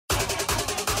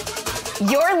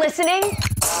You're listening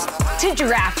to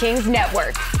DraftKings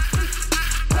Network.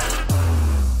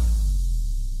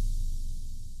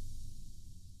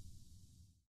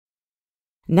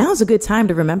 Now's a good time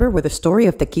to remember where the story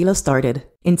of tequila started.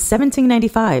 In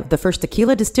 1795, the first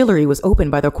tequila distillery was opened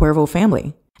by the Cuervo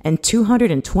family. And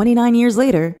 229 years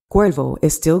later, Cuervo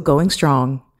is still going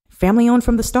strong. Family owned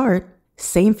from the start,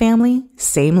 same family,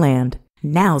 same land.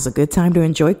 Now's a good time to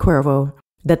enjoy Cuervo,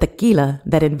 the tequila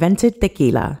that invented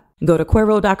tequila. Go to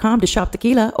Cuervo.com to shop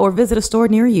tequila or visit a store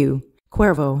near you.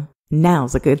 Cuervo,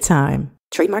 now's a good time.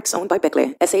 Trademarks owned by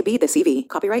Becle, SAB the CV.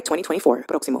 Copyright 2024.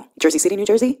 Proximo. Jersey City, New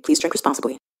Jersey. Please drink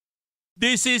responsibly.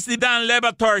 This is the Dan Le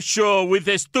Batard Show with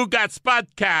the Stugotz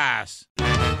podcast.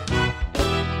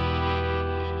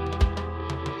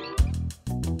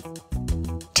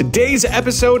 Today's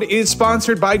episode is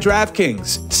sponsored by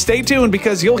DraftKings. Stay tuned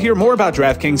because you'll hear more about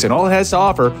DraftKings and all it has to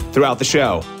offer throughout the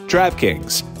show.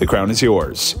 DraftKings, the crown is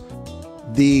yours.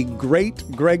 The great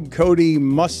Greg Cote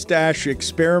mustache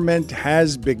experiment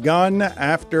has begun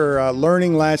after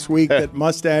learning last week that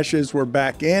mustaches were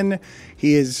back in.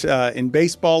 He is in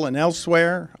baseball and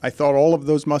elsewhere. I thought all of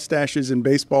those mustaches in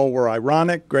baseball were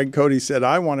ironic. Greg Cote said,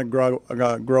 I want to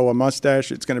grow a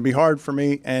mustache. It's going to be hard for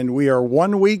me. And we are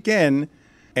 1 week in,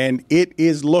 and it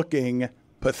is looking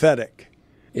pathetic.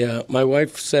 Yeah, my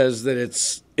wife says that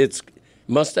it's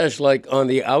mustache-like on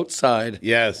the outside.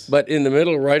 Yes. But in the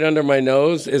middle, right under my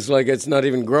nose, is like it's not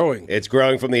even growing. It's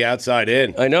growing from the outside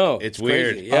in. I know. It's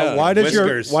weird. Crazy. Yeah. Why does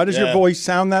your voice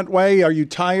sound that way? Are you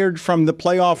tired from the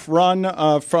playoff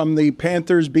run, from the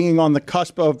Panthers being on the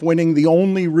cusp of winning the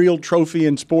only real trophy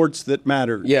in sports that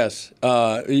matters? Yes.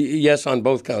 Yes, on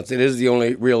both counts. It is the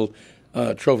only real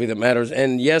trophy that matters.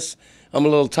 And yes, I'm a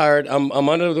little tired. I'm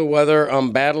under the weather.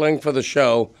 I'm battling for the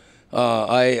show.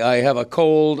 I have a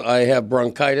cold. I have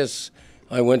bronchitis.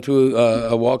 I went to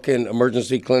a walk-in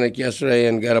emergency clinic yesterday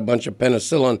and got a bunch of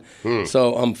penicillin.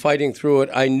 So I'm fighting through it.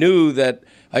 I knew that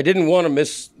I didn't want to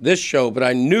miss this show, but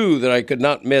I knew that I could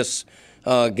not miss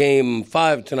Game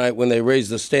 5 tonight when they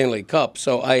raised the Stanley Cup.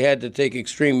 So I had to take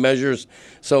extreme measures.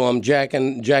 So I'm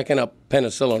jacking up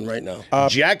penicillin right now.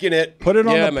 Jacking it. Put it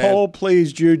on the poll,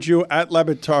 please, Juju, at Le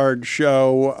Batard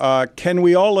Show. Can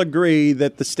we all agree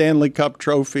that the Stanley Cup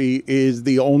trophy is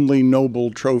the only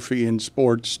noble trophy in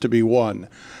sports to be won?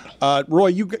 Roy,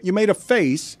 you made a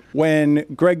face when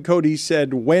Greg Cote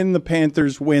said, when the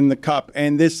Panthers win the Cup.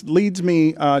 And this leads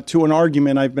me to an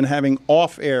argument I've been having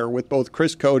off air with both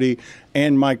Chris Cote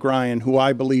and Mike Ryan, who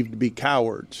I believe to be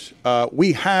cowards.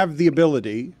 We have the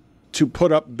ability to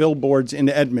put up billboards in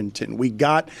Edmonton. We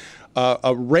got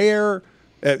a rare...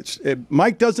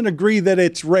 Mike doesn't agree that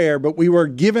it's rare, but we were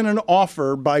given an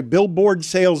offer by billboard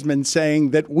salesmen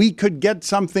saying that we could get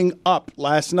something up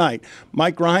last night.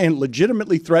 Mike Ryan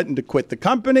legitimately threatened to quit the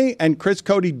company, and Chris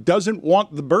Cote doesn't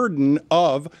want the burden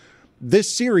of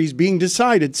this series being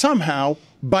decided somehow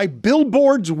by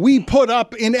billboards we put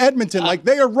up in Edmonton. Like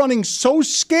they are running so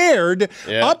scared,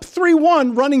 up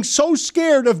 3-1, running so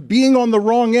scared of being on the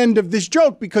wrong end of this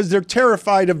joke because they're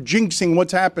terrified of jinxing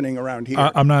what's happening around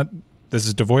here. I'm not... This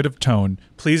is devoid of tone.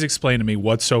 Please explain to me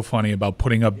what's so funny about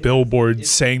putting up billboards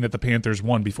saying that the Panthers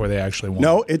won before they actually won.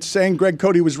 No, it's saying Greg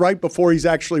Cote was right before he's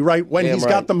actually right, when he's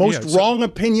got the most wrong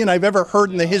opinion I've ever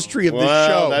heard in the history of this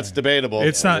show. That's debatable.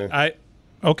 It's not.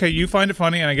 Okay, you find it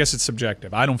funny, and I guess it's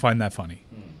subjective. I don't find that funny.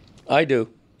 I do.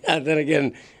 And then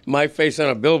again, my face on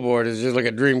a billboard is just like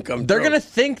a dream come true. They're going to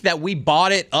think that we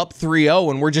bought it up 3-0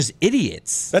 and we're just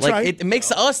idiots. That's right. It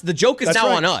makes us, the joke is now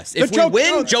on us. If we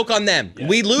win, joke on them.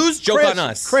 We lose, joke on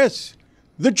us. Chris,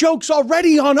 the joke's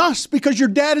already on us because your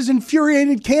dad has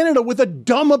infuriated Canada with a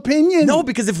dumb opinion. No,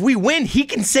 because if we win, he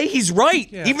can say he's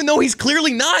right, even though he's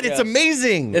clearly not. It's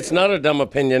amazing. It's not a dumb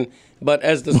opinion, but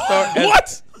as the star...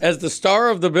 As the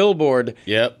star of the billboard,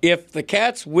 if the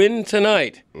Cats win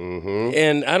tonight,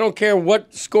 and I don't care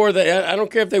what score I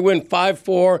don't care if they win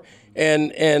 5-4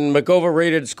 and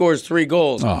McOverrated scores 3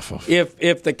 goals.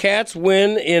 If the Cats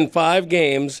win in 5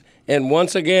 games, and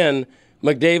once again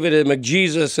McDavid and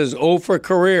McJesus is 0 for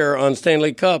career on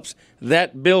Stanley Cups,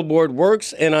 that billboard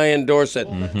works, and I endorse it.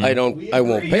 I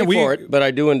won't pay for it, but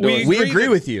I do endorse it. We agree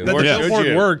with you. That the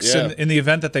billboard works in the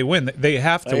event that they win. They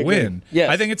have to win. Yes,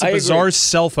 I think it's a bizarre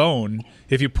self-own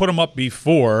if you put them up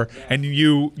before and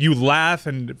you laugh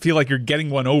and feel like you're getting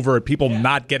one over at people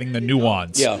not getting the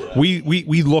nuance. Yeah.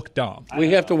 We look dumb.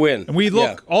 We have to win. And we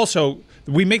look also...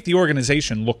 we make the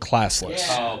organization look classless,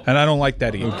 and I don't like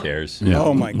that either. Who cares? Yeah.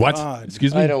 Oh my What? God!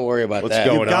 Excuse me. I don't worry about that. What's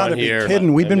going You gotta on be here?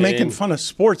 kidding. We've been making fun of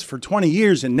sports for 20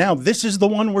 years, and now this is the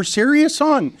one we're serious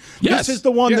on. Yes. This is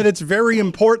the one that it's very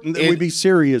important that we be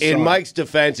serious In on. Mike's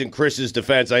defense and Chris's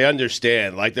defense, I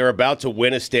understand. Like, they're about to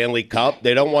win a Stanley Cup.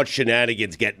 They don't want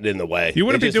shenanigans getting in the way. You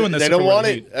wouldn't be doing this. They don't want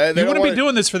it. You wouldn't be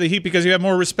doing this for the Heat because you have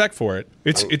more respect for it.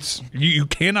 It's you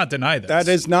cannot deny this. That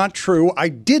is not true. I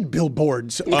did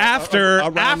billboards after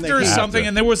the something,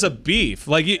 and there was a beef.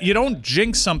 Like you don't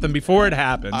jinx something before it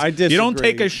happens. I disagree. You don't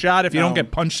take a shot if you don't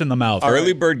get punched in the mouth.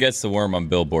 Early bird gets the worm on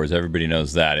billboards. Everybody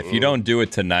knows that. If you don't do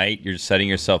it tonight, you're setting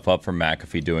yourself up for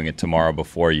McAfee doing it tomorrow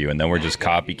before you, and then we're just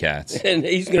copycats. And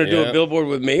he's going to do a billboard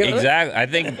with me. Exactly. I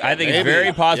think it's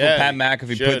very possible Pat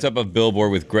McAfee puts up a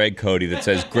billboard with Greg Cote that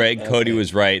says Greg Cote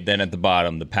was right. Then at the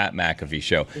bottom, the Pat McAfee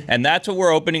Show, and that's what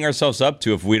we're opening ourselves up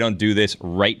to if we don't do this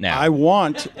right now. I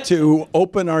want to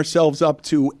open ourselves up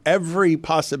to every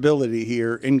possibility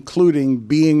here, including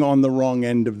being on the wrong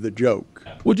end of the joke.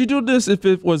 Would you do this if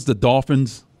it was the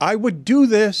Dolphins? I would do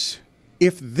this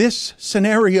if this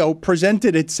scenario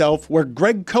presented itself where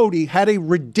Greg Cote had a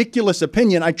ridiculous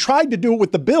opinion. I tried to do it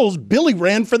with the Bills. Billy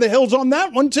ran for the hills on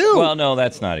that one, too. Well, no,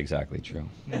 that's not exactly true.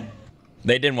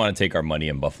 They didn't want to take our money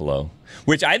in Buffalo,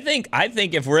 which I think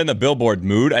if we're in the billboard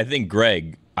mood, I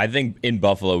think in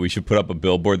Buffalo we should put up a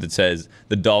billboard that says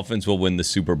the Dolphins will win the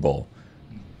Super Bowl.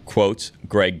 Quotes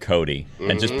Greg Cote,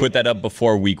 and just put that up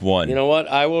before week 1. You know what?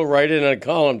 I will write it in a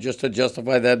column just to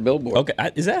justify that billboard.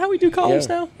 Okay, is that how we do columns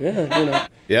now? Yeah, you know.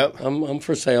 Yep. I'm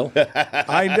for sale.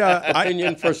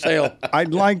 Opinion for sale.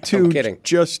 I'd like to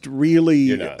just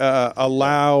really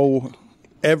allow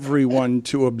everyone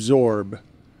to absorb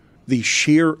the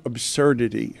sheer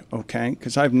absurdity, okay?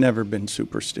 Because I've never been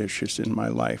superstitious in my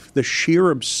life. The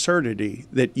sheer absurdity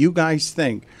that you guys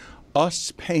think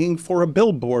us paying for a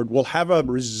billboard will have a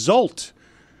result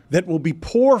that will be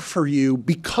poor for you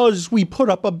because we put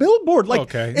up a billboard. Like,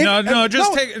 okay,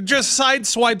 just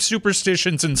sideswipe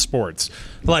superstitions in sports.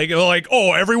 Like,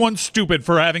 oh, everyone's stupid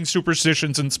for having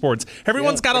superstitions in sports.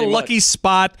 Everyone's got a lucky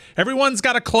spot. Everyone's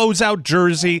got a closeout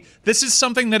jersey. This is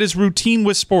something that is routine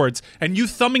with sports. And you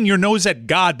thumbing your nose at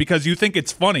God because you think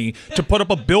it's funny to put up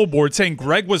a billboard saying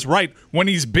Greg was right when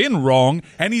he's been wrong,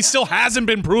 and he still hasn't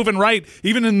been proven right,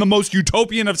 even in the most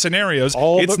utopian of scenarios.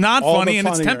 It's not funny, and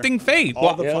it's tempting fate.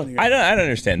 I don't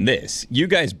understand this. You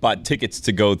guys bought tickets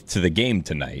to go to the game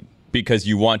tonight because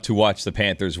you want to watch the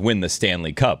Panthers win the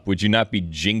Stanley Cup. Would you not be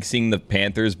jinxing the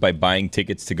Panthers by buying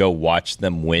tickets to go watch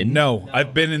them win? No,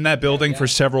 I've been in that building for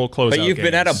several closeout games. But you've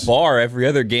been at a bar every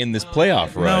other game this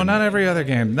playoff run. No, not every other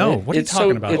game. No, what are you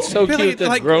talking about? It's so cute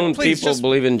that grown people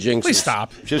believe in jinxes. Please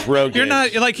stop. Just road You're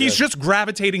games. not he's just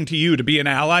gravitating to you to be an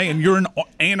ally, and you're an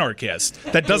anarchist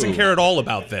that doesn't care at all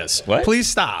about this. What? Please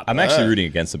stop. I'm actually rooting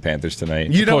against the Panthers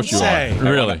tonight. You don't say.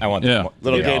 Really? I want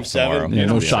Little game 7. Yeah,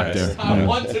 no shock there.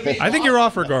 I think you're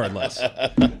off regardless.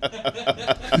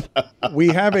 We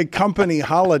have a company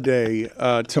holiday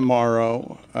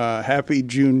tomorrow. Happy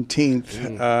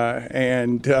Juneteenth.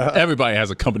 And everybody has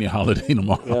a company holiday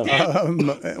tomorrow.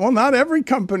 Well, not every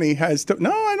company has to. No,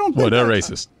 I don't think. Well, they're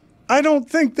racist. I don't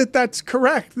think that that's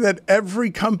correct, that every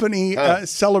company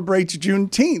celebrates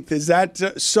Juneteenth. Is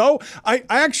that so? I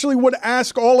actually would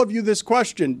ask all of you this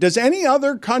question. Does any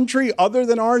other country other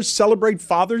than ours celebrate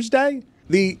Father's Day?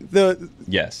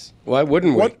 Yes. Why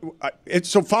wouldn't we?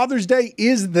 So Father's Day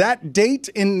is that date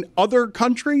in other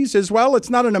countries as well? It's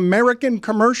not an American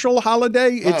commercial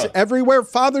holiday. It's everywhere.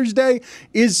 Father's Day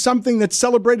is something that's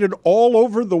celebrated all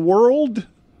over the world.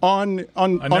 I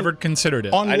never considered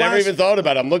it. I never even thought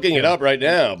about it. I'm looking it up right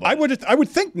now. I would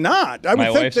think not.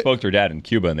 My wife spoke to her dad in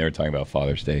Cuba, and they were talking about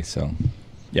Father's Day. So,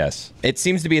 yes, it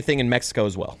seems to be a thing in Mexico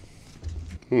as well.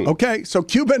 Okay, so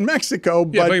Cuba and Mexico,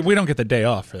 but we don't get the day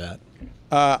off for that.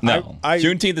 No,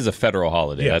 Juneteenth is a federal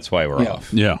holiday. Yeah. That's why we're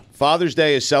off. Yeah. Father's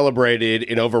Day is celebrated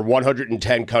in over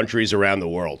 110 countries around the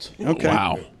world. Okay.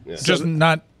 Wow. Yeah. Just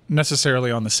not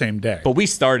necessarily on the same day. But we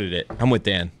started it. I'm with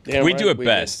Dan. We do it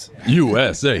best.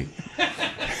 USA.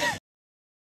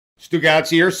 Stugotz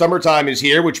here. Summertime is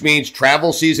here, which means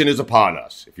travel season is upon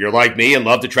us. If you're like me and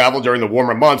love to travel during the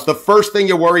warmer months, the first thing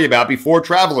you worry about before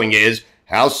traveling is,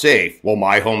 how safe will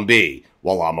my home be?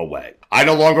 while I'm away. I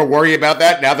no longer worry about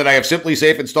that now that I have Simply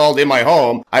Safe installed in my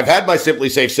home. I've had my Simply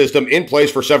Safe system in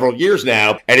place for several years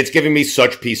now, and it's giving me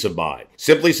such peace of mind.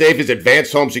 Simply Safe is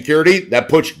advanced home security that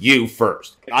puts you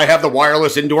first. I have the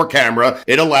wireless indoor camera.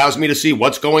 It allows me to see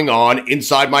what's going on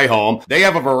inside my home. They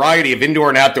have a variety of indoor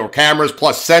and outdoor cameras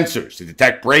plus sensors to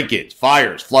detect break-ins,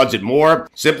 fires, floods, and more.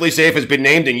 Simply Safe has been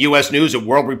named in U.S. News and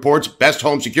World Report's Best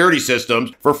Home Security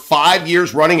Systems for 5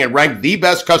 years running and ranked the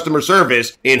best customer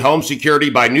service in home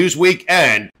security by Newsweek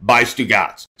and by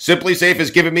Stugotz. Simply Safe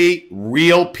has given me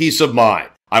real peace of mind.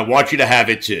 I want you to have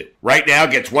it too. Right now,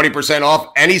 get 20%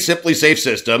 off any Simply Safe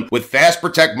system with Fast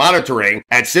Protect monitoring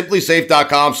at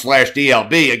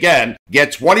simplysafe.com/DLB. Again,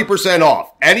 get 20%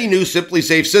 off any new Simply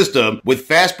Safe system with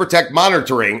Fast Protect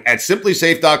monitoring at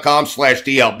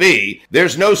simplysafe.com/DLB.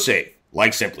 There's no safe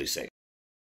like Simply Safe.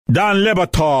 Dan Le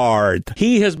Batard.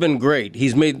 He has been great.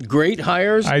 He's made great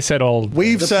hires. I said all.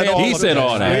 We've said all. He said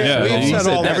all that. We've said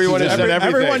all. Everyone has said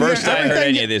everything. First I heard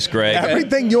any of this, Greg.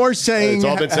 Everything you're saying, It's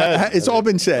all been said. It's all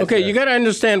been said. Okay, you got to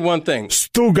understand one thing.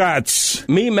 Stugotz.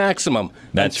 Me maximum.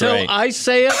 That's Until right. I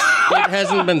say it, it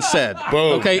hasn't been said.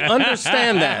 Boom. Okay,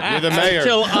 understand that. You're the mayor.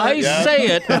 Until I say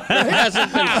it, it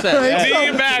hasn't been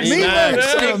said. Me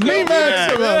maximum. Me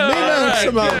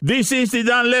maximum. This is the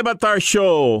Dan Le Batard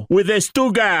Show with the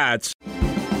Stugotz.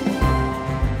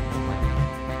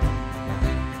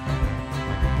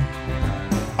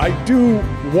 I do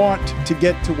want to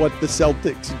get to what the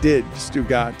Celtics did,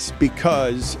 Stugotz,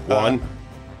 because Won.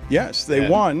 Yes, they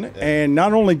won, and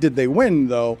not only did they win,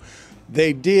 though,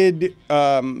 they did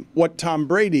what Tom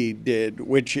Brady did,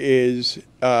 which is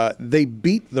they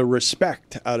beat the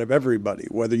respect out of everybody,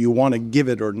 whether you want to give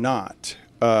it or not.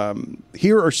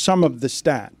 Here are some of the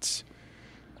stats.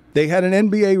 They had an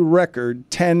NBA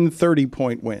record 10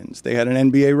 30-point wins. They had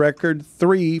an NBA record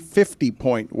 3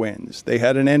 50-point wins. They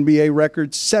had an NBA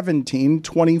record 17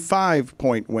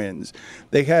 25-point wins.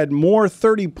 They had more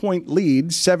 30-point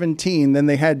leads, 17, than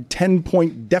they had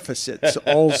 10-point deficits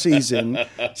all season,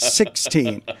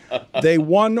 16. They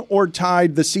won or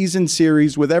tied the season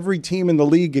series with every team in the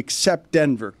league except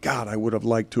Denver. God, I would have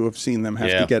liked to have seen them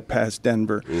have to get past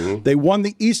Denver. Mm-hmm. They won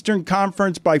the Eastern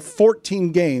Conference by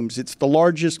 14 games. It's the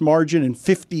largest margin in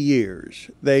 50 years.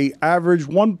 They averaged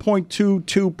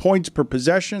 1.22 points per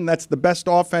possession. That's the best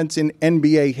offense in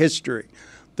NBA history.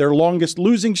 Their longest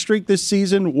losing streak this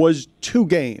season was 2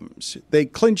 games. They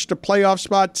clinched a playoff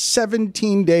spot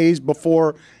 17 days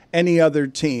before any other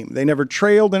team. They never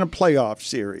trailed in a playoff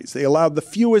series. They allowed the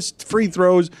fewest free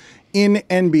throws in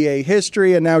NBA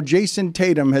history, and now Jayson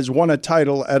Tatum has won a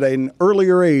title at an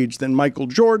earlier age than Michael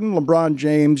Jordan, LeBron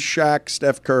James, Shaq,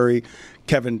 Steph Curry,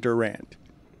 Kevin Durant.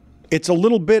 It's a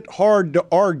little bit hard to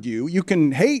argue. You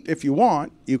can hate if you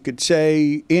want. You could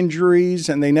say injuries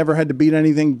and they never had to beat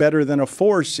anything better than a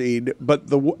 4 seed.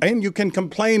 And you can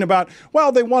complain about,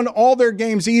 well, they won all their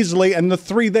games easily and the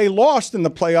 3 they lost in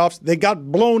the playoffs, they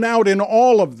got blown out in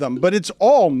all of them. But it's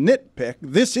all nitpick.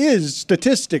 This is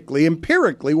statistically,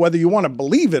 empirically, whether you want to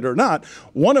believe it or not,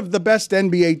 one of the best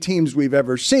NBA teams we've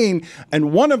ever seen.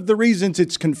 And one of the reasons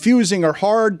it's confusing or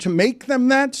hard to make them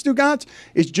that, Stugotz,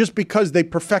 is just because they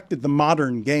perfected the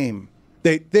modern game.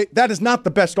 That is not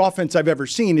the best offense I've ever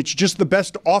seen. It's just the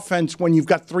best offense when you've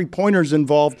got 3-pointers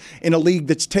involved in a league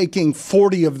that's taking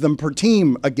 40 of them per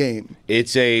team a game.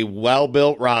 It's a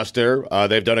well-built roster.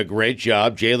 They've done a great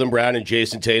job. Jaylen Brown and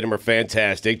Jayson Tatum are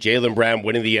fantastic. Jaylen Brown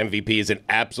winning the MVP is an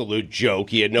absolute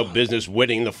joke. He had no business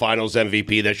winning the Finals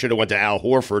MVP. That should have went to Al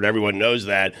Horford. Everyone knows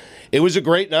that. It was a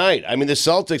great night. I mean, the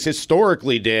Celtics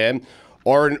historically, Dan,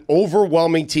 are an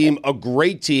overwhelming team, a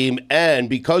great team, and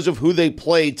because of who they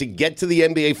played to get to the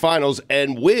NBA Finals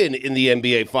and win in the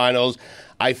NBA Finals,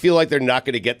 I feel like they're not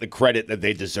going to get the credit that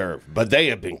they deserve. But they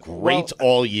have been great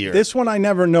all year. This one I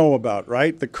never know about,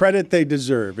 right? The credit they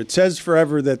deserve. It says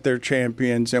forever that they're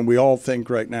champions, and we all think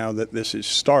right now that this is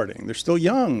starting. They're still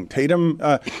young. Tatum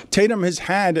has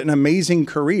had an amazing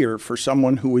career for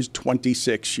someone who is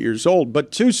 26 years old.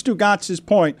 But to Stugotz's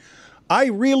point, I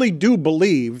really do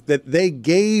believe that they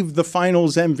gave the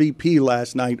Finals MVP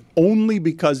last night only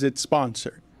because it's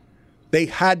sponsored. They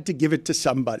had to give it to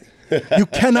somebody. You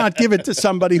cannot give it to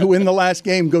somebody who in the last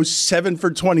game goes 7 for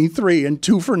 23 and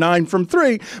 2 for 9 from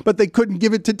 3, but they couldn't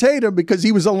give it to Tatum because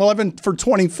he was 11 for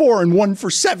 24 and 1 for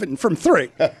 7 from 3.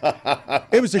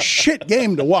 It was a shit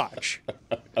game to watch.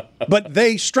 But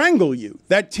they strangle you.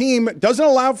 That team doesn't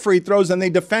allow free throws, and they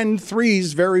defend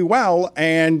threes very well.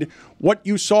 And what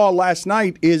you saw last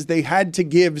night is they had to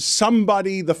give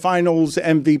somebody the finals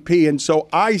MVP. And so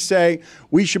I say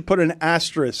we should put an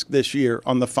asterisk this year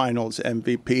on the finals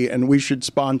MVP, and we should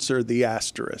sponsor the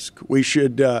asterisk. We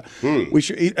should,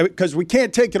 because we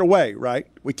can't take it away, right?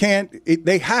 We can't,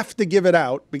 they have to give it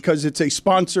out because it's a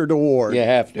sponsored award. You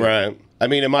have to. Right. I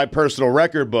mean, in my personal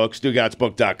record book,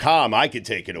 StugottzBook.com, I could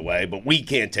take it away, but we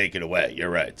can't take it away.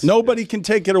 You're right. Nobody can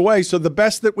take it away, so the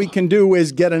best that we can do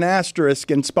is get an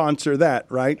asterisk and sponsor that,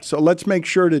 right? So let's make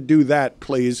sure to do that,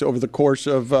 please, over the course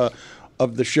of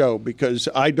the show, because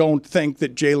I don't think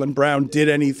that Jaylen Brown did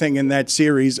anything in that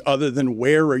series other than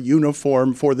wear a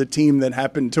uniform for the team that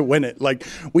happened to win it. Like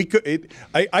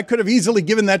I could have easily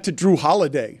given that to Jrue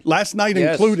Holiday, last night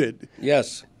included.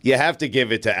 Yes. You have to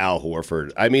give it to Al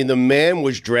Horford. I mean, the man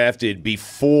was drafted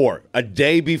a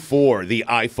day before the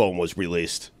iPhone was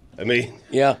released. I mean,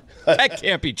 yeah, that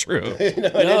can't be true. No, it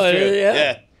is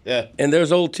true. Yeah. And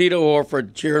there's old Tito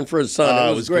Horford cheering for his son.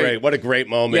 It was great. What a great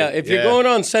moment. Yeah, if you're going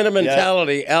on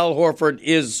sentimentality, Al Horford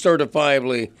is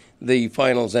certifiably the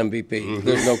finals MVP. Mm-hmm.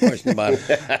 There's no question about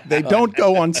it. They don't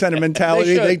go on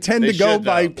sentimentality. They tend to go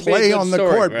by play on the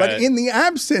court. Right. But in the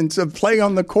absence of play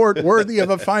on the court worthy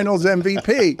of a finals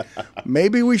MVP,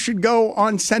 maybe we should go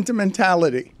on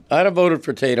sentimentality. I'd have voted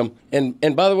for Tatum.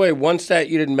 And by the way, one stat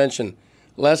you didn't mention.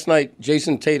 Last night,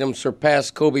 Jayson Tatum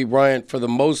surpassed Kobe Bryant for the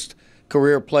most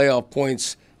career playoff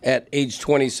points at age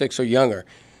 26 or younger.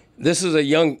 This is a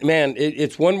young man.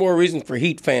 It's one more reason for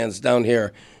Heat fans down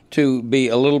here to be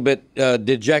a little bit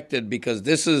dejected, because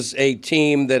this is a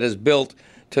team that is built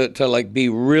to like be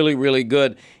really, really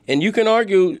good. And you can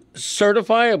argue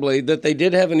certifiably that they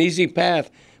did have an easy path,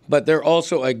 but they're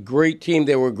also a great team.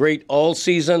 They were great all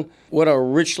season. What a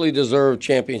richly deserved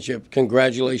championship.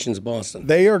 Congratulations, Boston.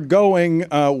 They are going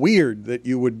weird that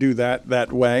you would do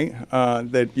that way,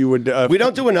 that you would... we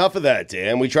don't do enough of that,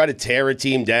 Dan. We try to tear a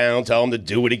team down, tell them to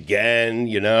do it again,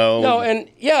 you know. No,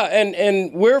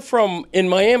 and we're from... In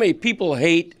Miami, people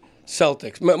hate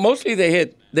Celtics. Mostly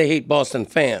they hate Boston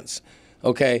fans,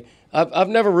 okay? I've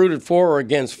never rooted for or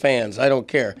against fans. I don't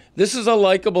care. This is a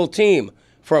likable team.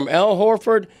 From Al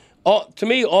Horford... to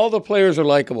me, all the players are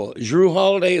likable. Jrue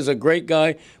Holiday is a great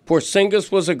guy.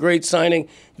 Porzingis was a great signing.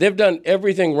 They've done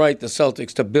everything right, the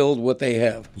Celtics, to build what they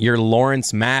have. Your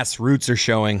Lawrence, Mass roots are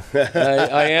showing.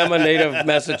 I am a native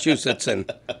Massachusettsan,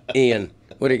 Ian.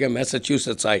 What do you got,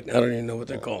 Massachusettsite? I don't even know what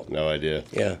they're called. No idea.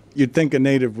 Yeah. You'd think a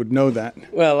native would know that.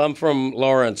 Well, I'm from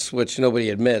Lawrence, which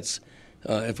nobody admits.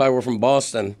 If I were from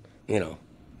Boston,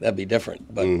 that'd be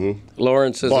different. But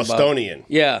Lawrence is Bostonian.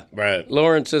 Right.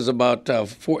 Lawrence is about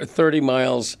 30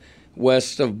 miles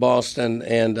west of Boston,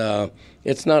 and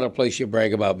it's not a place you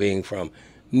brag about being from.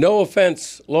 No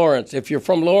offense, Lawrence. If you're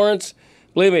from Lawrence,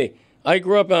 believe me, I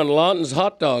grew up on Lawton's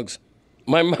hot dogs.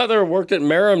 My mother worked at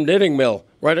Merrim Knitting Mill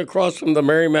right across from the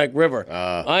Merrimack River.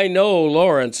 I know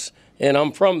Lawrence, and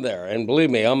I'm from there. And believe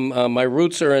me, my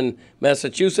roots are in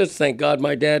Massachusetts. Thank God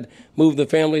my dad moved the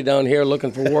family down here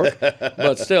looking for work.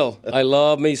 But still, I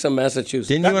love me some Massachusetts.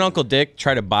 Didn't you and Uncle Dick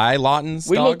try to buy Lawton's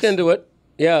We dogs? looked into it,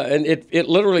 yeah, and it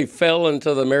literally fell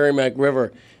into the Merrimack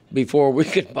River before we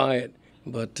could buy it.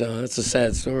 But it's a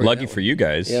sad story. Lucky for you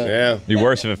guys. Yeah. It'd be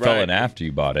worse if it fell in after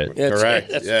you bought it.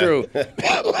 Correct. That's true.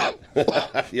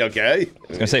 You okay? I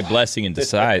was going to say blessing in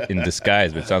disguise,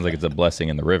 but it sounds like it's a blessing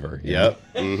in the river. Yep.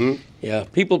 Mm-hmm. Yeah,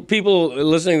 people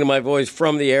listening to my voice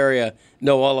from the area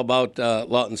know all about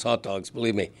Lawton's hot dogs,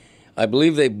 believe me. I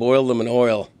believe they boil them in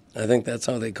oil. I think that's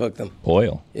how they cook them.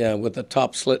 Oil? Yeah, with the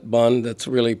top slit bun that's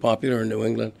really popular in New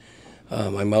England.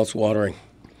 My mouth's watering.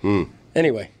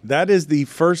 Anyway. That is the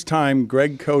first time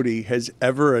Greg Cote has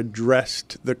ever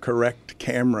addressed the correct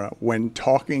camera when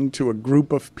talking to a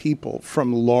group of people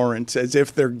from Lawrence, as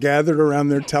if they're gathered around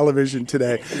their television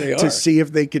today to see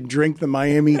if they could drink the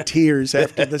Miami tears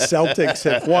after the Celtics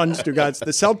have won, Stugotz.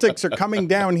 The Celtics are coming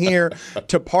down here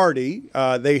to party.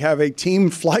 They have a team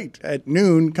flight at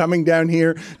noon coming down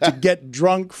here to get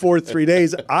drunk for 3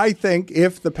 days. I think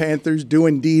if the Panthers do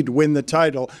indeed win the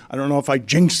title, I don't know if I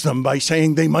jinxed them by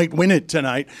saying they might win it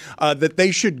tonight, that they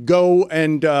should go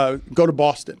and go to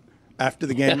Boston after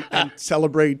the game and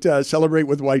celebrate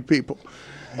with white people.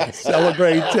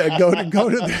 Celebrate, get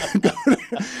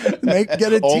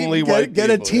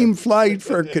a team flight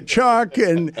for Kachuk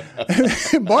and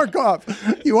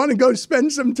Barkov. You want to go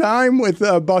spend some time with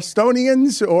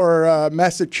Bostonians or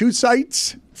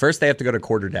Massachusetts? First, they have to go to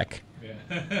quarterdeck.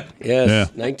 Yes,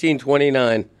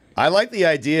 1929. I like the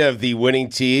idea of the winning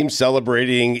team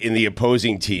celebrating in the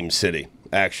opposing team's city.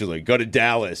 Actually, go to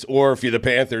Dallas, or if you're the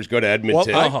Panthers, go to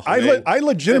Edmonton. Well, I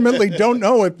legitimately don't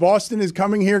know if Boston is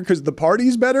coming here because the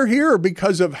party's better here or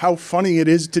because of how funny it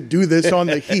is to do this on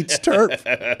the Heat's turf.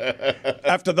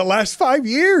 After the last 5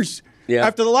 years. Yeah.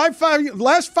 After the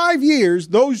last 5 years,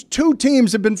 those two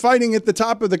teams have been fighting at the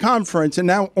top of the conference, and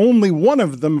now only one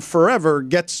of them forever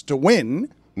gets to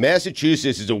win.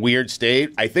 Massachusetts is a weird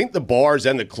state. I think the bars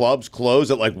and the clubs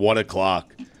close at like 1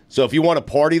 o'clock. So if you want to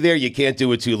party there, you can't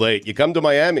do it too late. You come to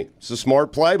Miami. It's a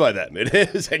smart play by them. It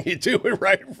is. And you do it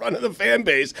right in front of the fan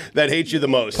base that hates you the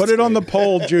most. Put it on the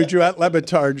poll, Juju, at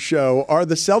Batard Show. Are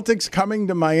the Celtics coming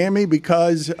to Miami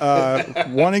because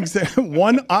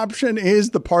one option is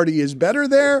the party is better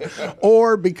there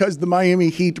or because the Miami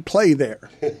Heat play there?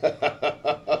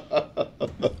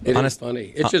 It is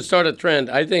funny. It should start a trend.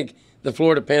 I think the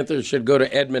Florida Panthers should go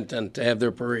to Edmonton to have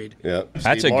their parade. Yeah,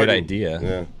 That's a good idea.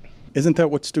 Yeah. Isn't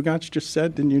that what Stugotz just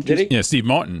said? Didn't you? Did he? Yeah, Steve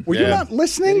Martin. Were you not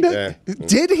listening to?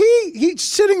 Did he? He's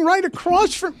sitting right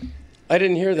across from. I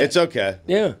didn't hear that. It's okay.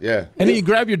 Yeah. Yeah. And then you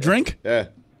grab your drink? Yeah.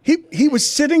 He was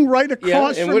sitting right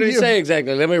across from you. And what did he say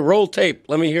exactly? Let me roll tape.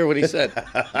 Let me hear what he said.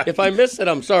 If I missed it,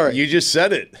 I'm sorry. You just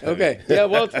said it. Okay. Yeah,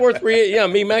 well, it's worth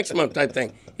me maximum type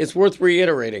thing. It's worth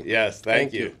reiterating. Yes,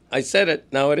 thank you. I said it.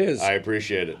 Now it is. I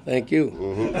appreciate it. Thank you.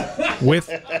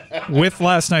 Mm-hmm. With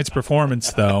last night's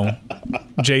performance, though,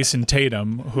 Jayson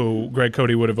Tatum, who Greg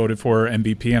Cote would have voted for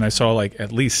MVP, and I saw like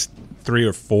at least 3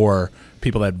 or 4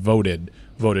 people that voted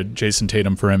Jayson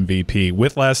Tatum for MVP.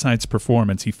 With last night's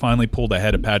performance, he finally pulled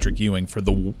ahead of Patrick Ewing for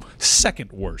the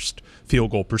second worst field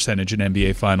goal percentage in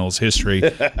NBA Finals history,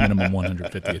 minimum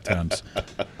 150 attempts.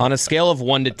 On a scale of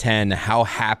 1 to 10, how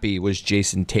happy was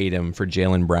Jayson Tatum for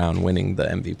Jaylen Brown winning the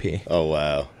MVP? Oh,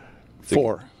 wow.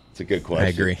 4. It's a good question. I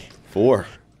agree. 4.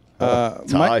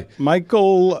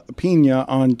 Michael Pena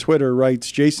on Twitter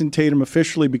writes, Jayson Tatum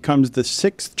officially becomes the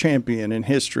 6th champion in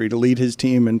history to lead his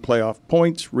team in playoff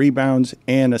points, rebounds,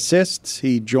 and assists.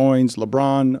 He joins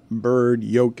LeBron, Bird,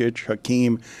 Jokic,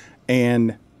 Hakeem,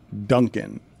 and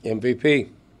Duncan. MVP.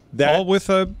 All with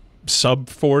a sub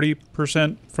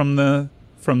 40% from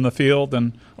the field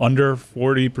and under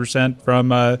 40% from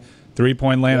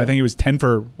 3-point land. Yeah. I think he was 10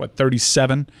 for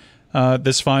 37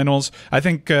 this finals. I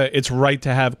think it's right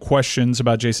to have questions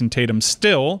about Jayson Tatum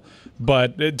still,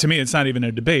 but to me it's not even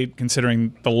a debate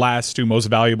considering the last 2 most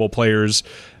valuable players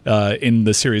in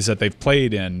the series that they've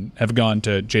played in have gone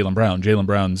to Jaylen Brown. Jaylen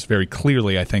Brown's very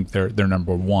clearly, I think, they're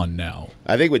number 1 now.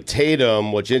 I think with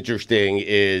Tatum, what's interesting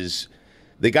is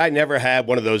the guy never had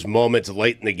one of those moments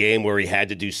late in the game where he had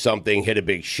to do something, hit a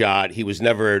big shot.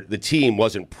 The team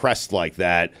wasn't pressed like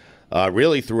that.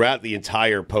 Really throughout the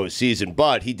entire postseason.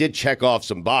 But he did check off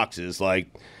some boxes. Like,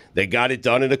 they got it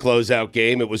done in a closeout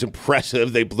game. It was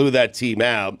impressive. They blew that team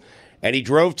out. And he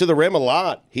drove to the rim a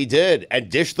lot. He did. And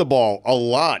dished the ball a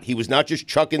lot. He was not just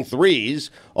chucking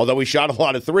threes, although he shot a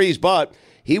lot of threes, but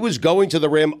he was going to the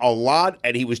rim a lot,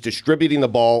 and he was distributing the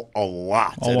ball a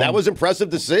lot. And that was impressive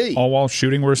to see. All while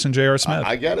shooting worse than J.R. Smith.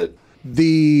 I get it.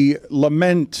 The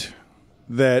lament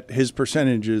that his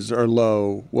percentages are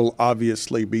low will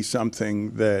obviously be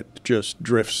something that just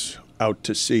drifts out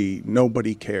to sea.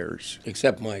 Nobody cares.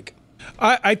 Except Mike.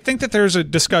 I think that there's a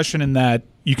discussion in that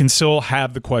you can still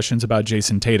have the questions about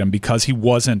Jayson Tatum because he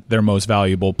wasn't their most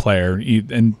valuable player.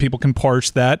 And people can parse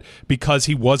that because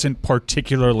he wasn't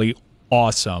particularly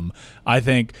awesome. I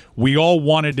think we all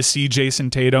wanted to see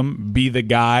Jayson Tatum be the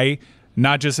guy,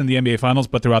 not just in the NBA Finals,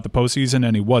 but throughout the postseason,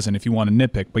 and he wasn't, if you want to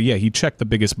nitpick. But yeah, he checked the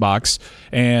biggest box,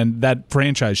 and that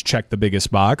franchise checked the biggest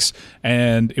box,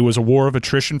 and it was a war of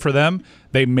attrition for them.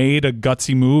 They made a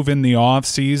gutsy move in the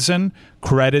offseason,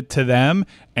 credit to them,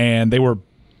 and they were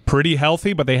pretty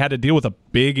healthy, but they had to deal with a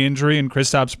big injury in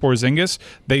Kristaps Porzingis.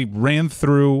 They ran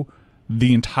through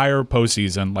the entire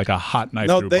postseason like a hot knife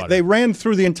through butter. They ran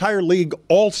through the entire league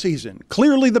all season.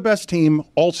 Clearly the best team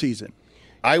all season.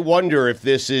 I wonder if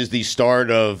this is the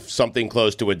start of something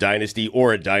close to a dynasty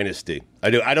or a dynasty. I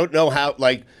don't know how,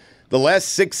 like, the last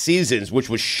 6 seasons, which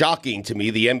was shocking to me,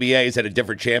 the NBA has had a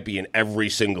different champion every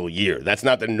single year. That's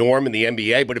not the norm in the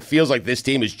NBA, but it feels like this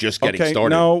team is just getting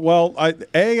started. No, well, I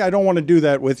don't want to do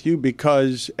that with you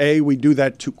because, we do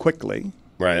that too quickly.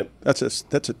 Right. That's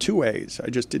a 2 A's.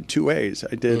 I just did 2 A's.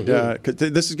 I did because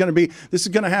this is going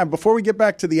to have, before we get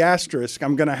back to the asterisk,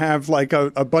 I'm going to have like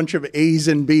a bunch of A's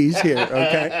and B's here.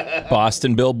 Okay.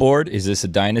 Boston Billboard, is this a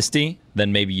dynasty?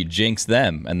 then maybe you jinx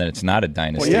them, and then it's not a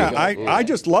dynasty. Well, yeah, I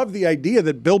just love the idea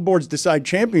that billboards decide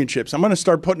championships. I'm going to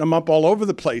start putting them up all over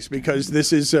the place because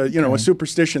this is, a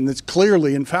superstition that's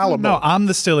clearly infallible. No, I'm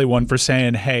the silly one for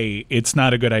saying, hey, it's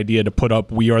not a good idea to put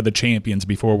up "We are the champions"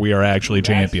 before we are actually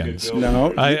champions.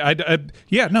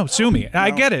 No, sue me. No.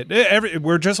 I get it.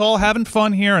 We're just all having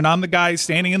fun here, and I'm the guy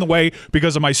standing in the way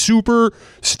because of my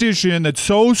superstition that's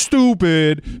so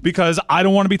stupid because I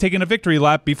don't want to be taking a victory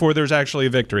lap before there's actually a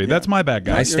victory. That's my bad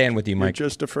guy. I stand with you, Mike. You're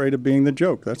just afraid of being the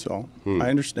joke. That's all. I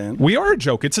understand. We are a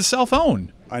joke. It's a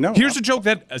self-own. I know. Here's a joke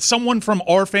that someone from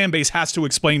our fan base has to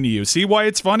explain to you. See why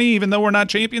it's funny, even though we're not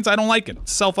champions? I don't like it.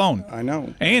 It's self-own. I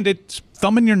know. And it's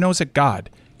thumbing your nose at God.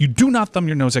 You do not thumb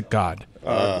your nose at God.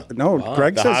 No,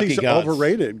 Greg says he's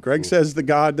overrated. Greg says the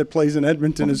God that plays in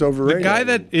Edmonton is overrated. The guy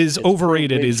that is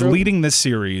overrated is leading this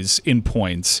series in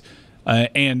points.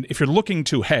 And if you're looking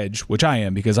to hedge, which I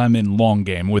am because I'm in long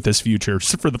game with this future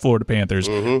for the Florida Panthers,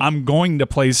 I'm going to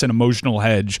place an emotional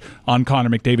hedge on Connor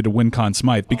McDavid to win Conn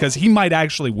Smythe because he might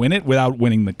actually win it without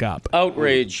winning the cup.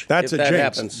 Outrage. That's a jinx.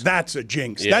 Happens. That's a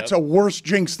jinx. Yep. That's a worse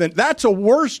jinx than. That's a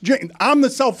worse jinx. I'm the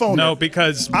cell phone. No,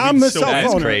 because I'm the cell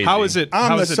phone. How is it?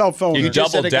 I'm the cell phone. You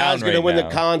double down going to win the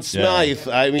Conn Smythe.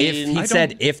 Yeah. I mean, He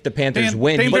said if the Panthers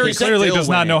win, Dan very clearly does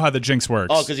not know it. how the jinx works.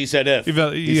 Oh, because he said if.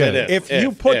 He said if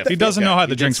you put he doesn't know how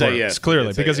the jinx works. yes.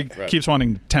 Clearly, because he keeps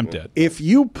wanting to tempt it. If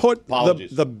you put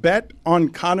the bet on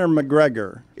Conor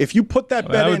McGregor, if you put that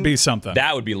bet that would in, be something.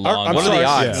 That would be long. What are the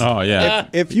odds? Oh, yeah.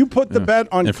 If you put the bet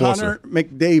on Enforcer. Connor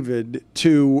McDavid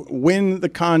to win the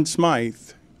Conn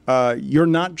Smythe, you're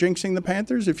not jinxing the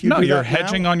Panthers. If you do you're that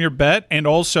hedging now? on your bet, and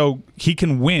also he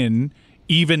can win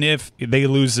even if they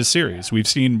lose the series. We've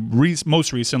seen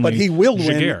most recently. But he will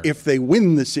Jaguar. win if they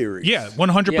win the series. Yeah,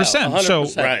 100%. Yeah,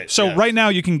 100%. Right now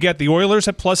you can get the Oilers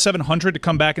at plus 700 to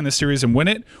come back in the series and win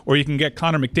it, or you can get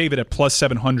Connor McDavid at plus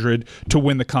 700 to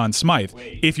win the Conn Smythe.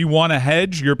 If you want to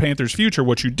hedge your Panthers' future,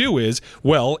 what you do is,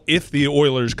 well, if the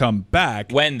Oilers come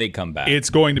back, When they come back. it's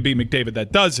going to be McDavid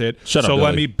that does it. Shut up, so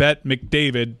let Billy. me bet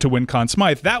McDavid to win Conn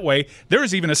Smythe. That way, there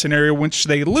is even a scenario in which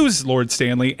they lose Lord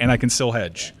Stanley, and I can still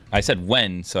hedge. I said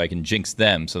when, so I can jinx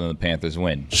them, so then the Panthers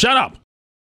win. Shut up.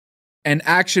 An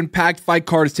action-packed fight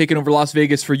card is taking over Las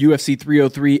Vegas for UFC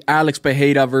 303. Alex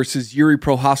Bejeda versus Yuri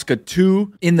Prohaska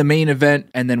 2 in the main event.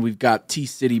 And then we've got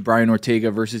T-City, Brian Ortega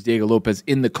versus Diego Lopez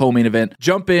in the co-main event.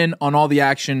 Jump in on all the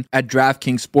action at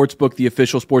DraftKings Sportsbook, the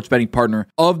official sports betting partner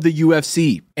of the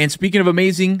UFC. And speaking of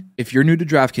amazing, if you're new to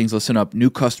DraftKings, listen up. New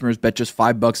customers bet just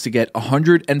 $5 to get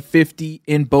 $150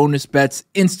 in bonus bets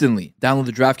instantly. Download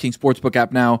the DraftKings Sportsbook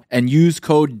app now and use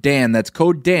code DAN. That's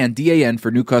code DAN, D-A-N,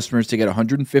 for new customers to get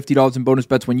 $150 in bonus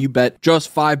bets when you bet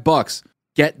just $5.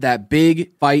 Get that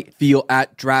big fight feel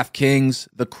at DraftKings.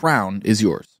 The crown is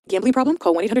yours. Gambling problem?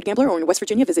 Call 1-800-GAMBLER, or in West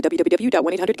Virginia, visit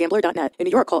www.1800gambler.net. In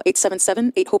New York, call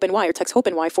 877-8-HOPE-NY or text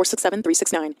HOPE-NY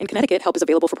 467-369. In Connecticut, help is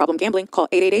available for problem gambling. Call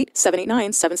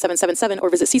 888-789-7777 or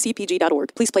visit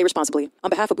ccpg.org. Please play responsibly. On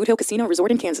behalf of Boot Hill Casino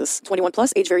Resort in Kansas, 21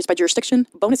 plus, age varies by jurisdiction.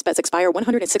 Bonus bets expire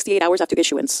 168 hours after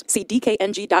issuance. See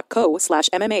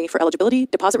dkng.co/MMA for eligibility,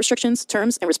 deposit restrictions,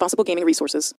 terms, and responsible gaming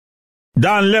resources.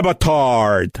 Dan Le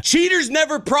Batard. Cheaters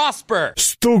never prosper.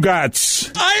 Stugotz.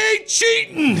 I ain't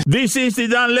cheating! This is the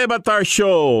Dan Le Batard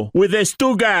Show with the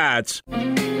Stugotz.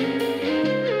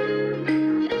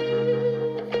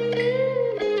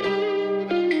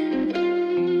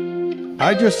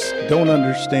 I just don't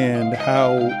understand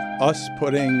how us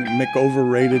putting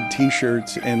McOverrated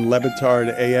t-shirts in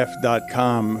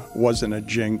LeBatardAF.com wasn't a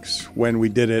jinx when we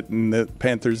did it, and the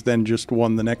Panthers then just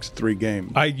won the next 3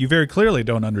 games. You very clearly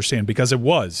don't understand because it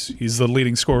was. He's the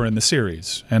leading scorer in the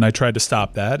series. And I tried to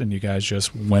stop that, and you guys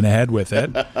just went ahead with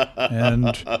it.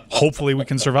 And hopefully we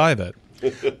can survive it.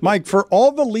 Mike, for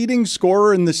all the leading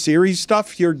scorer in the series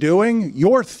stuff you're doing,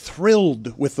 you're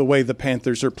thrilled with the way the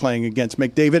Panthers are playing against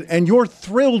McDavid, and you're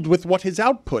thrilled with what his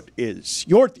output is.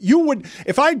 You would,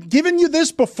 if I'd given you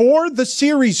this before the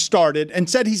series started and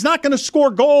said he's not going to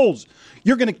score goals,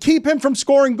 you're going to keep him from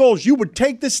scoring goals, you would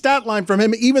take the stat line from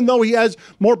him, even though he has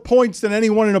more points than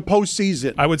anyone in a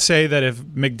postseason. I would say that if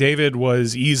McDavid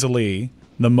was easily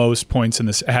the most points in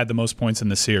this, had the most points in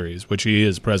the series, which he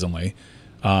is presently,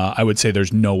 I would say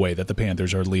there's no way that the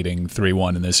Panthers are leading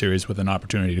 3-1 in this series with an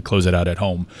opportunity to close it out at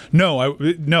home. I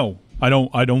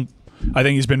don't. I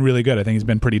think he's been really good. I think he's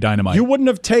been pretty dynamite. You wouldn't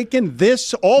have taken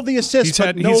all the assists, he's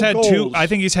had goals. 2. I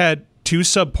think he's had 2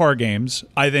 subpar games.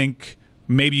 I think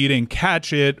maybe you didn't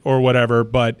catch it or whatever,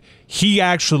 but he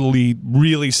actually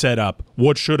really set up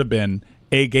what should have been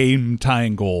a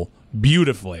game-tying goal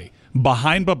beautifully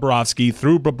behind Bobrovsky,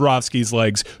 through Bobrovsky's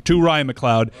legs to Ryan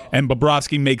McLeod, and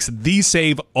Bobrovsky makes the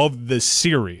save of the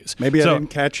series. Maybe I didn't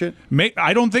catch it.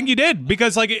 I don't think you did,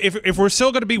 because like if we're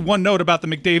still going to be one note about the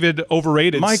McDavid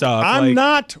overrated Mike, stuff, I'm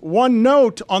not one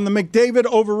note on the McDavid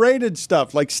overrated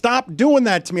stuff. Like, stop doing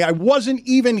that to me. I wasn't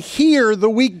even here the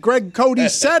week Greg Cote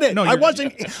said it. I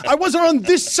wasn't on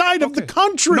this side of the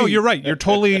country. No, you're right. You're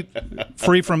totally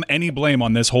free from any blame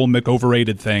on this whole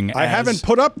McOverrated thing. I haven't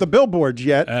put up the billboards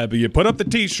yet. But you put up the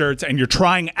T-shirts, and you're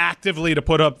trying actively to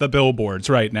put up the billboards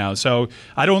right now. So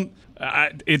I don't.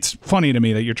 It's funny to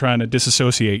me that you're trying to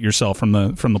disassociate yourself from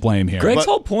the blame here. Greg's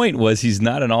whole point was he's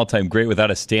not an all-time great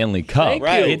without a Stanley Cup.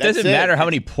 Right, it doesn't matter how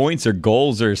many points or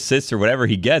goals or assists or whatever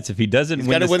he gets. If he doesn't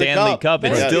win the Stanley Cup,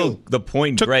 it's still the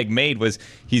point Greg made was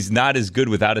he's not as good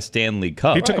without a Stanley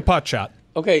Cup. He took a pot shot.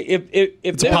 Okay, if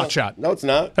it's a pot shot. No, it's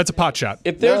not. That's a pot shot.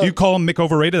 If you call him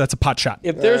McOverrated, that's a pot shot.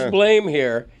 If there's blame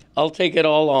here, I'll take it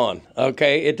all on.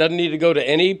 Okay, it doesn't need to go to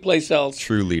any place else.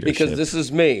 True leadership. Because this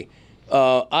is me.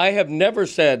 I have never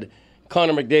said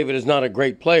Connor McDavid is not a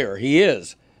great player. He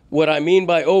is. What I mean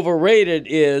by overrated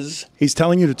is he's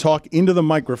telling you to talk into the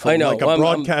microphone like a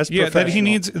broadcast professional.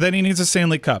 That he needs a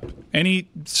Stanley Cup, and he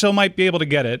still might be able to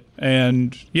get it.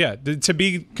 And to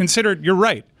be considered, you're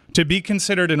right. To be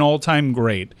considered an all-time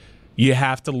great, you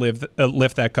have to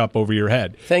lift that cup over your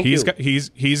head. He's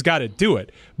got to do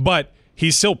it, but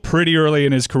he's still pretty early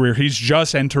in his career. He's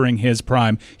just entering his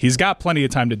prime. He's got plenty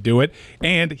of time to do it,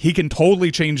 and he can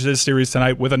totally change this series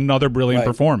tonight with another brilliant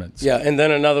performance. Yeah, and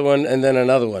then another one, and then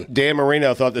another one. Dan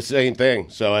Marino thought the same thing.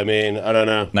 So, I mean, I don't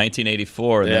know.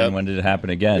 1984, then when did it happen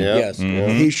again? Yep. Yes.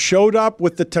 Mm-hmm. He showed up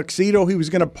with the tuxedo he was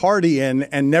going to party in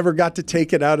and never got to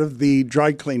take it out of the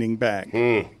dry cleaning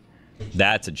bag.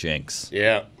 That's a jinx.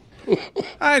 Yeah.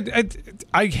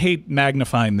 I hate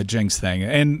magnifying the jinx thing,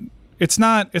 and it's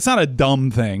not a dumb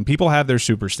thing. People have their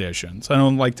superstitions. I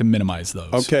don't like to minimize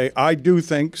those. Okay, I do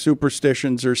think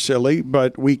superstitions are silly,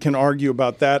 but we can argue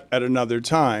about that at another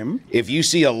time. If you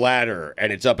see a ladder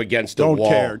and it's up against a don't wall.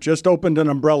 care. Just opened an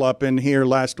umbrella up in here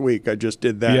last week. I just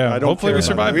did that. Yeah, I don't hopefully care we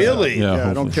survive. Really? Yeah,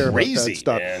 I don't care about Crazy, that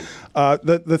stuff. man.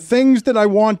 The things that I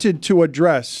wanted to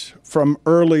address from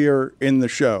earlier in the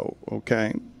show,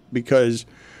 okay, because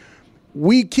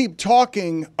we keep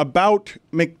talking about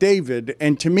McDavid,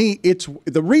 and to me, it's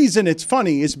the reason it's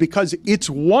funny is because it's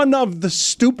one of the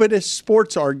stupidest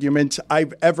sports arguments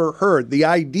I've ever heard. The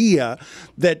idea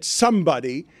that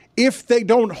somebody, if they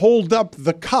don't hold up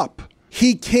the cup,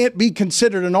 he can't be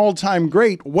considered an all-time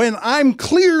great when I'm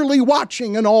clearly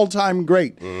watching an all-time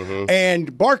great. Mm-hmm.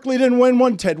 And Barkley didn't win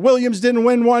one. Ted Williams didn't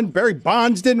win one. Barry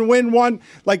Bonds didn't win one.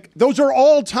 Like, those are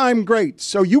all-time greats.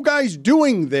 So you guys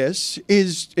doing this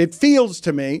it feels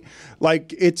to me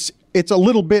like it's a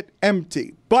little bit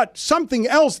empty. But something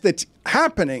else that's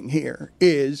happening here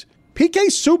is PK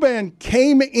Subban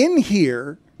came in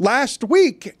here last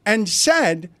week and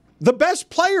said the best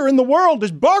player in the world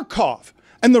is Barkov.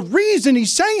 And the reason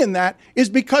he's saying that is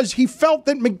because he felt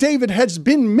that McDavid has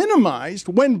been minimized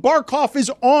when Barkov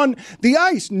is on the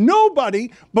ice.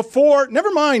 Nobody before, never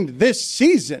mind this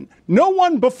season, no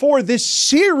one before this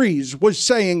series was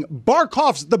saying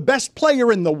Barkov's the best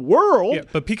player in the world. Yeah,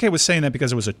 but PK was saying that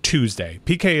because it was a Tuesday.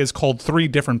 PK has called 3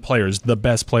 different players the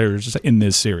best players in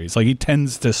this series. Like, he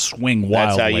tends to swing wildly.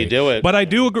 That's how you do it. But I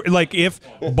do agree. Like, if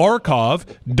Barkov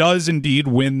does indeed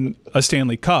win a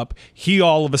Stanley Cup, he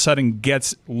all of a sudden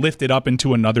gets lifted up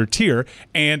into another tier.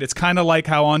 And it's kind of like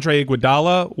how Andre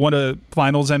Iguodala won a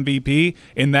Finals MVP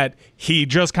in that he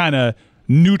just kind of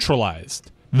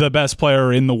neutralized the best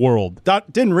player in the world.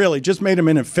 That didn't really, just made him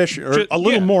inefficient, or a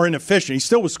little more inefficient. He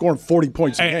still was scoring 40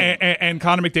 points a game. And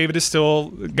Connor McDavid has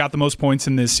still got the most points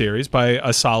in this series by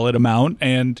a solid amount.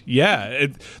 And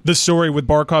the story with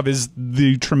Barkov is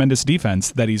the tremendous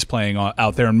defense that he's playing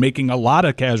out there and making a lot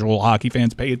of casual hockey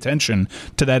fans pay attention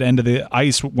to that end of the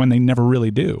ice when they never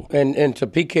really do. And to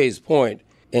PK's point,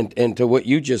 and to what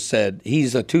you just said,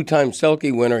 he's a 2-time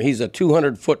Selke winner. He's a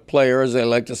 200-foot player, as they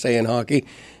like to say in hockey,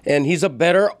 and he's a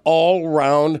better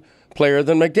all-round player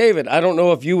than McDavid. I don't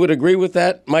know if you would agree with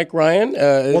that, Mike Ryan.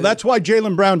 Well, that's why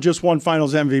Jaylen Brown just won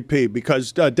Finals MVP,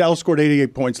 because Dallas scored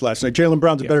 88 points last night. Jaylen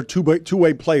Brown's a better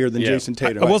two-way player than Jayson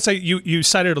Tatum. I will say you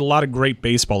cited a lot of great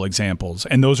baseball examples,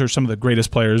 and those are some of the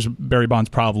greatest players. Barry Bonds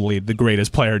probably the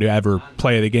greatest player to ever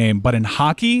play the game. But in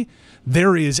hockey,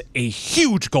 there is a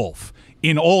huge gulf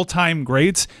in all-time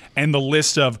greats and the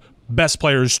list of best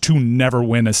players to never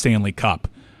win a Stanley Cup.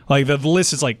 Like, the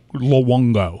list is like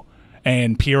Luongo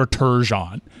and Pierre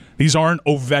Turgeon. These aren't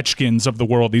Ovechkins of the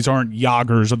world. These aren't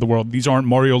Jagrs of the world. These aren't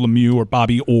Mario Lemieux or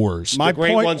Bobby Orrs. The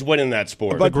great ones win in that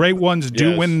sport. The great ones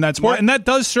do win in that sport, and that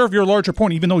does serve your larger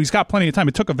point, even though he's got plenty of time.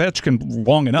 It took Ovechkin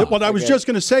long enough. What I was just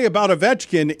going to say about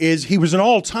Ovechkin is he was an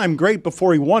all-time great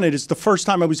before he won it. It's the first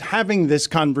time I was having this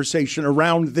conversation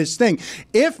around this thing.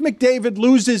 If McDavid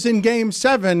loses in Game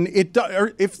 7, if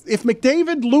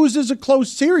McDavid loses a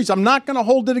close series, I'm not going to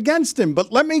hold it against him.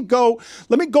 But let me go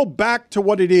back to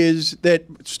what it is that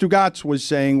Stugotz was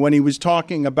saying when he was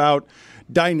talking about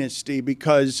dynasty,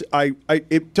 because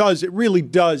it really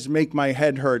does make my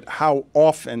head hurt how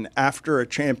often after a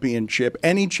championship,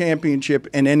 any championship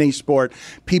in any sport,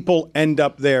 people end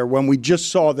up there, when we just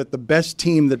saw that the best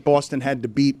team that Boston had to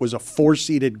beat was a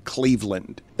 4-seeded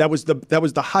Cleveland. That was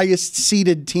the highest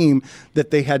seeded team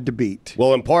that they had to beat.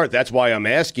 Well, in part, that's why I'm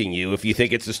asking you if you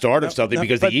think it's the start of something,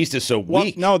 because the East is so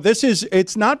weak. No,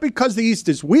 it's not because the East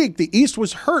is weak. The East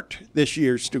was hurt this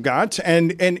year, Stugotz,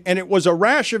 and it was a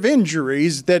rash of injuries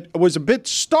that was a bit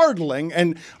startling,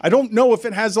 and I don't know if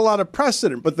it has a lot of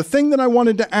precedent. But the thing that I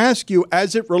wanted to ask you,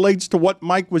 as it relates to what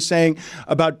Mike was saying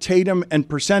about Tatum and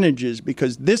percentages,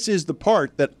 because this is the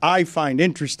part that I find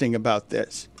interesting about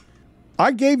this.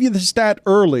 I gave you the stat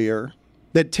earlier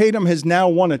that Tatum has now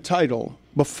won a title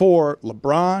before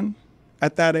LeBron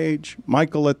at that age,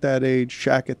 Michael at that age,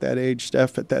 Shaq at that age,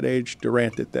 Steph at that age,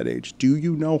 Durant at that age. Do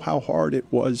you know how hard it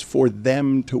was for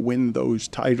them to win those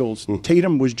titles?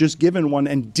 Tatum was just given one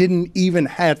and didn't even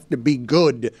have to be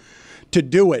good to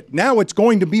do it. Now it's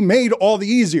going to be made all the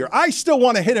easier. I still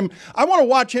want to hit him. I want to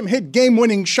watch him hit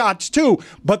game-winning shots too,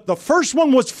 but the first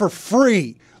one was for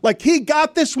free. Like, he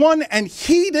got this one, and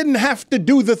he didn't have to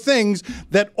do the things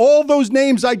that all those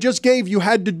names I just gave you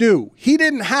had to do. He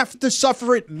didn't have to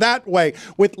suffer it that way.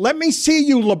 With, let me see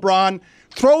you, LeBron,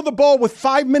 throw the ball with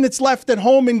 5 minutes left at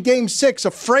home in Game 6,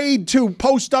 afraid to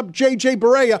post up J.J.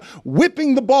 Barea,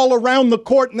 whipping the ball around the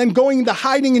court and then going into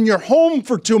hiding in your home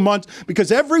for 2 months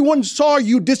because everyone saw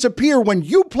you disappear when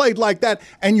you played like that,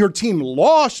 and your team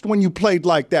lost when you played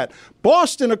like that.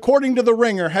 Boston, according to The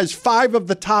Ringer, has 5 of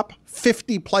the top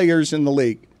 50 players in the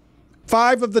league.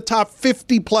 5 of the top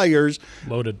 50 players.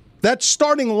 Loaded. That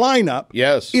starting lineup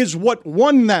is what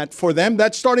won that for them.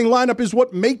 That starting lineup is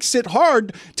what makes it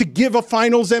hard to give a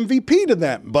finals MVP to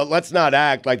them. But let's not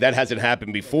act like that hasn't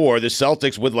happened before. The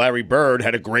Celtics with Larry Bird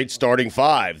had a great starting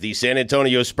 5. The San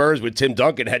Antonio Spurs with Tim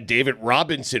Duncan had David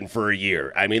Robinson for a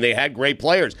year. I mean, they had great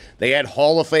players. They had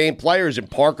Hall of Fame players in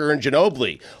Parker and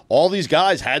Ginobili. All these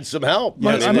guys had some help.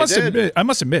 I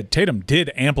must admit, Tatum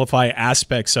did amplify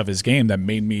aspects of his game that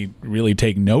made me really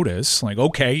take notice. Like,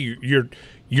 okay,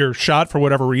 your shot, for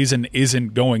whatever reason,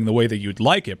 isn't going the way that you'd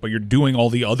like it, but you're doing all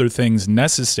the other things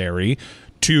necessary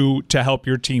to help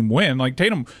your team win. Like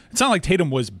Tatum, it's not like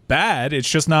Tatum was bad. It's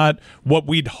just not what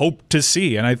we'd hoped to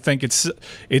see. And I think it's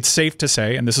safe to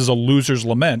say, and this is a loser's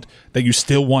lament, that you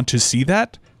still want to see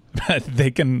that. They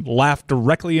can laugh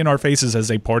directly in our faces as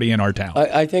they party in our town.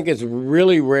 I think it's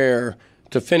really rare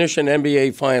to finish an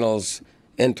NBA Finals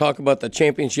and talk about the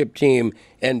championship team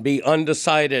and be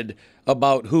undecided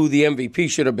about who the MVP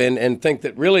should have been and think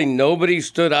that really nobody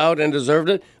stood out and deserved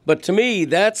it. But to me,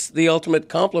 that's the ultimate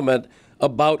compliment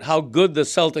about how good the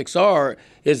Celtics are,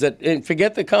 is that, and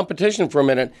forget the competition for a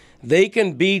minute, they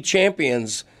can be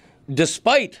champions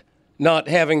despite not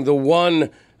having the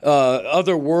one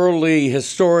otherworldly,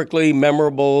 historically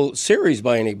memorable series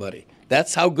by anybody.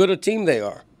 That's how good a team they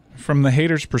are. From the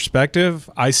haters' perspective,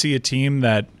 I see a team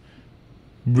that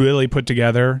really put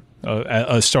together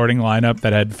a starting lineup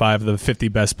that had 5 of the 50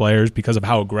 best players because of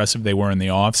how aggressive they were in the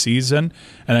offseason.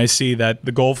 And I see that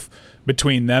the gulf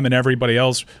between them and everybody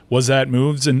else was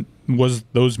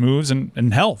those moves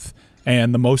and health.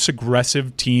 And the most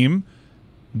aggressive team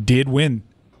did win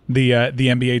the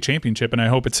NBA championship, and I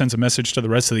hope it sends a message to the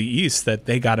rest of the East that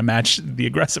they got to match the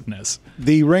aggressiveness.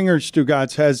 The Ringer,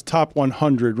 Stugotz, has top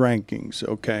 100 rankings,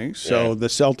 okay? So the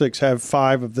Celtics have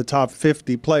 5 of the top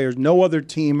 50 players. No other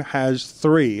team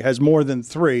has more than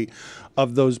 3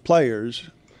 of those players.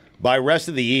 By rest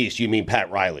of the East, you mean Pat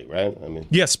Riley, right? I mean,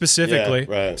 yeah, specifically.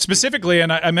 Yeah, right. Specifically,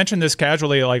 and I mentioned this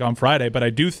casually like on Friday, but I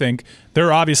do think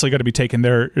they're obviously going to be taking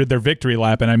their victory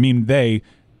lap, and I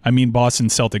mean Boston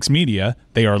Celtics media.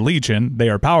 They are legion. They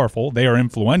are powerful. They are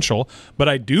influential. But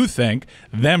I do think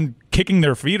them kicking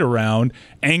their feet around,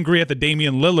 angry at the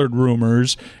Damian Lillard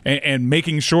rumors, and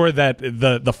making sure that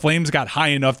the Flames got high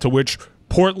enough to which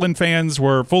Portland fans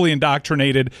were fully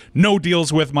indoctrinated. No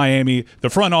deals with Miami. The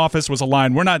front office was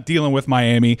aligned. We're not dealing with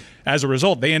Miami. As a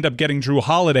result, they end up getting Jrue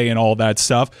Holiday and all that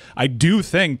stuff. I do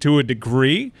think, to a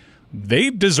degree, they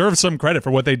deserve some credit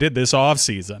for what they did this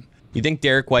offseason. You think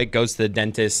Derek White goes to the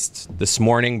dentist this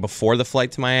morning before the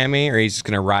flight to Miami, or he's just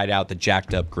going to ride out the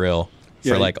jacked up grill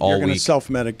for like all week? You're going to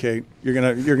self-medicate. You're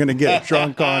gonna get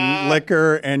drunk on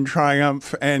liquor and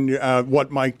Triumph and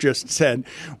what Mike just said,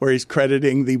 where he's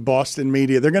crediting the Boston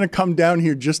media. They're going to come down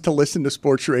here just to listen to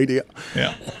sports radio.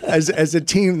 Yeah. As a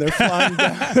team, they're flying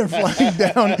down. They're flying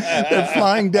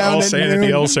down. All saying at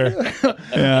the ulcer.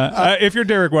 Yeah. If you're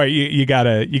Derek White, you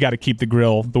gotta keep the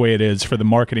grill the way it is for the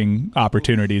marketing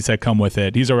opportunities that come with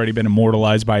it. He's already been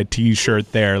immortalized by a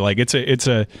T-shirt there. Like it's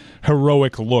a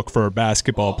heroic look for a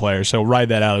basketball player. So ride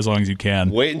that out as long as you can.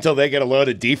 Wait until they get a load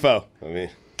of Defo. I mean,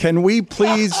 can we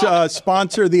please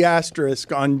sponsor the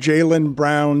asterisk on Jaylen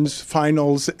Brown's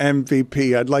Finals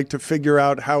MVP? I'd like to figure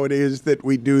out how it is that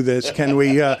we do this. Can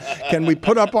we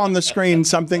put up on the screen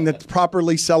something that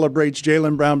properly celebrates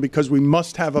Jaylen Brown, because we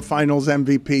must have a Finals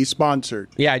MVP sponsored?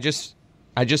 Yeah, I just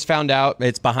found out.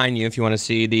 It's behind you if you want to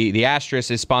see. The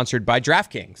asterisk is sponsored by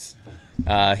DraftKings.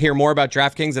 Hear more about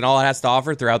DraftKings and all it has to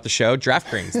offer throughout the show.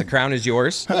 DraftKings, the crown is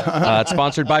yours. It's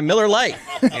sponsored by Miller Lite.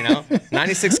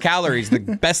 96 calories, the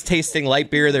best tasting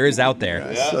light beer there is out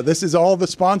there. Yeah. So this is all the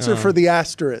sponsor for the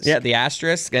asterisk. Yeah, the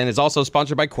asterisk, and it's also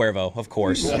sponsored by Cuervo, of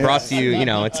course. Yes. Brought to you,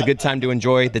 it's a good time to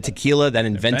enjoy the tequila that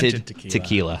invented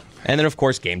tequila. And then, of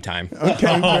course, Game Time.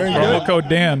 Okay, very good. Promo code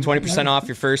Dan. 20% off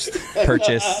your first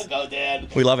purchase. Go, Dan.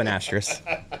 We love an asterisk.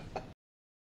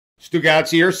 Stugotz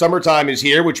here. Summertime is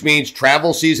here, which means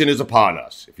travel season is upon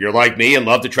us. If you're like me and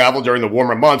love to travel during the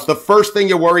warmer months, the first thing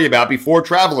you worry about before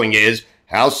traveling is,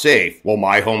 how safe will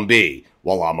my home be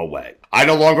while I'm away? I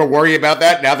no longer worry about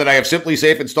that now that I have Simply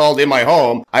Safe installed in my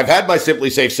home. I've had my Simply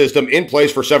Safe system in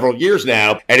place for several years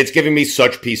now, and it's giving me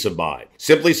such peace of mind.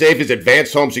 Simply Safe is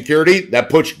advanced home security that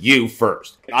puts you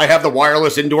first. I have the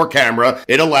wireless indoor camera.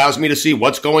 It allows me to see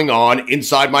what's going on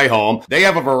inside my home. They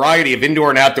have a variety of indoor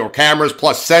and outdoor cameras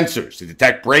plus sensors to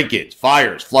detect break-ins,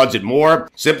 fires, floods, and more.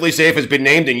 Simply Safe has been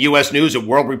named in U.S. News and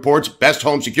World Report's Best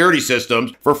Home Security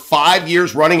Systems for 5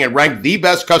 years running and ranked the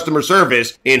best customer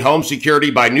service in home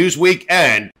security by Newsweek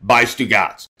and by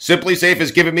Stugotz. Simply Safe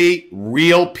has given me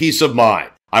real peace of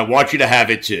mind. I want you to have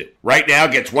it too. Right now,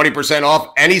 get 20%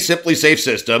 off any Simply Safe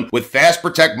system with Fast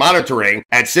Protect monitoring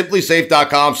at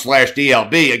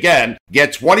simplysafe.com/DLB. Again,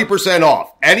 get 20%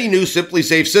 off any new Simply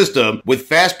Safe system with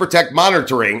Fast Protect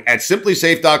monitoring at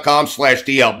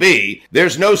simplysafe.com/DLB.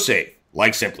 There's no safe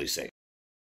like Simply Safe.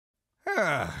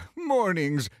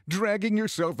 Mornings, dragging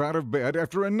yourself out of bed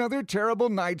after another terrible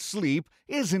night's sleep.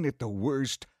 Isn't it the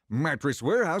worst? Mattress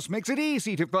Warehouse makes it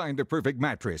easy to find the perfect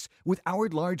mattress. With our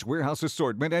large warehouse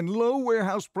assortment and low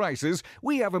warehouse prices,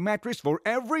 we have a mattress for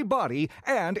every body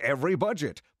and every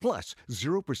budget. Plus,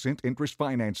 0% interest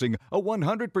financing, a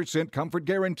 100% comfort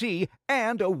guarantee,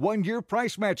 and a 1-year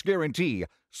price match guarantee.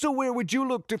 So where would you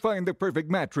look to find the perfect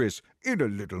mattress? In a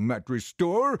little mattress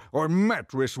store or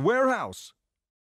Mattress Warehouse?